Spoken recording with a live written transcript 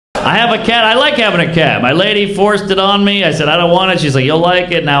I have a cat. I like having a cat. My lady forced it on me. I said, I don't want it. She's like, you'll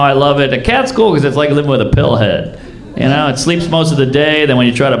like it. Now I love it. A cat's cool because it's like living with a pill head. You know, it sleeps most of the day. Then when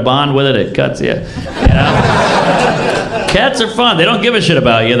you try to bond with it, it cuts you. You know? Cats are fun. They don't give a shit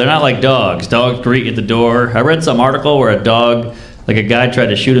about you. They're not like dogs. Dogs greet you at the door. I read some article where a dog, like a guy tried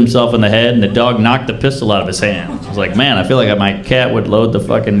to shoot himself in the head, and the dog knocked the pistol out of his hand. I was like, man, I feel like my cat would load the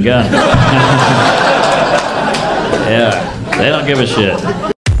fucking gun. Yeah, they don't give a shit.